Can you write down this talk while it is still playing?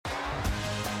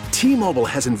T-Mobile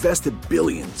has invested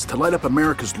billions to light up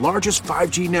America's largest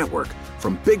 5G network,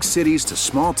 from big cities to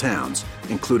small towns,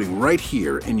 including right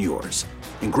here in yours.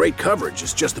 And great coverage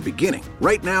is just the beginning.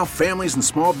 Right now, families and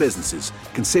small businesses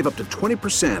can save up to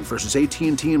 20% versus AT&T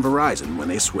and Verizon when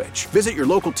they switch. Visit your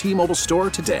local T-Mobile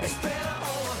store today.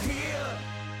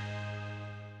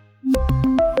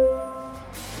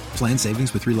 Plan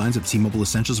savings with 3 lines of T-Mobile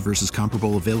Essentials versus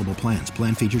comparable available plans.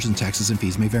 Plan features and taxes and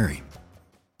fees may vary.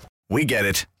 We get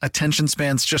it. Attention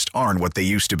spans just aren't what they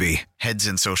used to be. Heads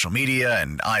in social media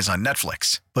and eyes on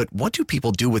Netflix. But what do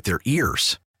people do with their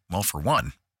ears? Well, for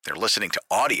one, they're listening to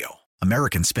audio.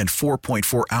 Americans spend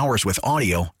 4.4 hours with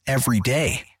audio every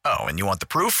day. Oh, and you want the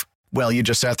proof? Well, you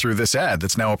just sat through this ad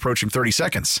that's now approaching 30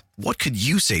 seconds. What could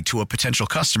you say to a potential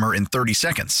customer in 30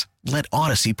 seconds? Let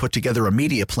Odyssey put together a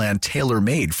media plan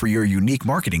tailor-made for your unique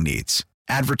marketing needs.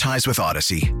 Advertise with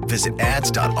Odyssey. Visit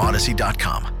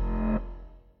ads.odyssey.com.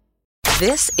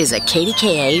 This is a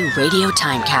KDKA radio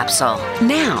time capsule.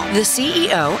 Now, the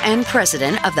CEO and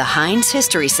president of the Heinz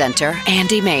History Center,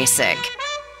 Andy Masich.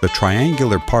 The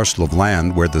triangular parcel of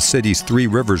land where the city's 3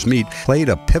 rivers meet played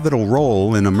a pivotal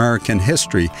role in American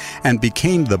history and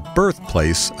became the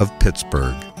birthplace of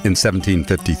Pittsburgh. In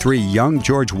 1753, young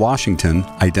George Washington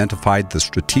identified the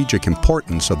strategic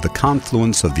importance of the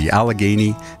confluence of the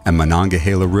Allegheny and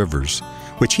Monongahela rivers,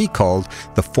 which he called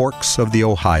the Forks of the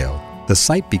Ohio. The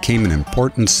site became an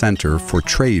important center for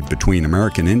trade between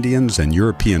American Indians and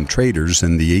European traders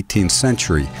in the 18th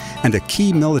century, and a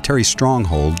key military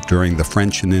stronghold during the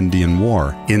French and Indian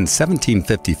War. In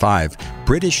 1755,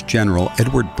 British General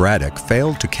Edward Braddock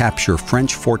failed to capture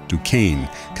French Fort Duquesne,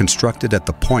 constructed at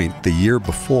the point the year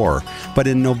before, but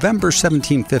in November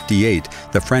 1758,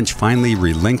 the French finally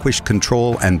relinquished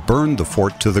control and burned the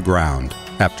fort to the ground.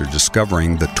 After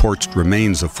discovering the torched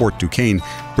remains of Fort Duquesne,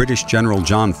 British General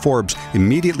John Forbes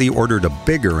immediately ordered a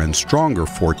bigger and stronger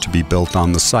fort to be built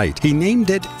on the site. He named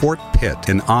it Fort Pitt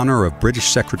in honor of British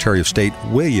Secretary of State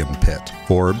William Pitt.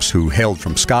 Forbes, who hailed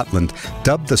from Scotland,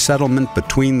 dubbed the settlement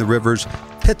between the rivers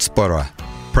Pittsburgh,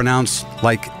 pronounced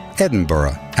like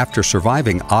Edinburgh. After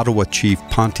surviving Ottawa Chief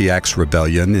Pontiac's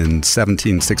rebellion in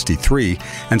 1763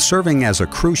 and serving as a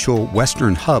crucial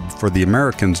western hub for the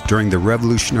Americans during the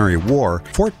Revolutionary War,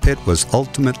 Fort Pitt was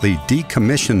ultimately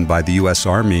decommissioned by the U.S.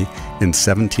 Army in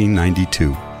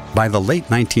 1792. By the late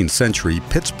 19th century,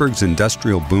 Pittsburgh's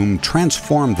industrial boom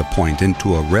transformed the point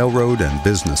into a railroad and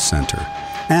business center,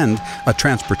 and a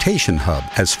transportation hub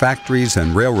as factories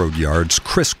and railroad yards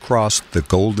crisscrossed the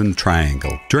Golden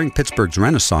Triangle. During Pittsburgh's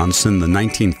Renaissance in the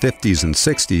 1950s and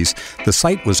 60s, the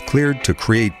site was cleared to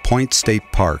create Point State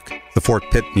Park. The Fort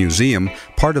Pitt Museum,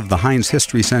 part of the Heinz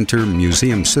History Center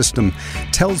museum system,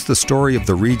 tells the story of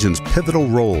the region's pivotal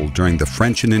role during the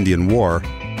French and Indian War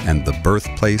and the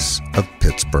birthplace of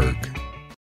Pittsburgh.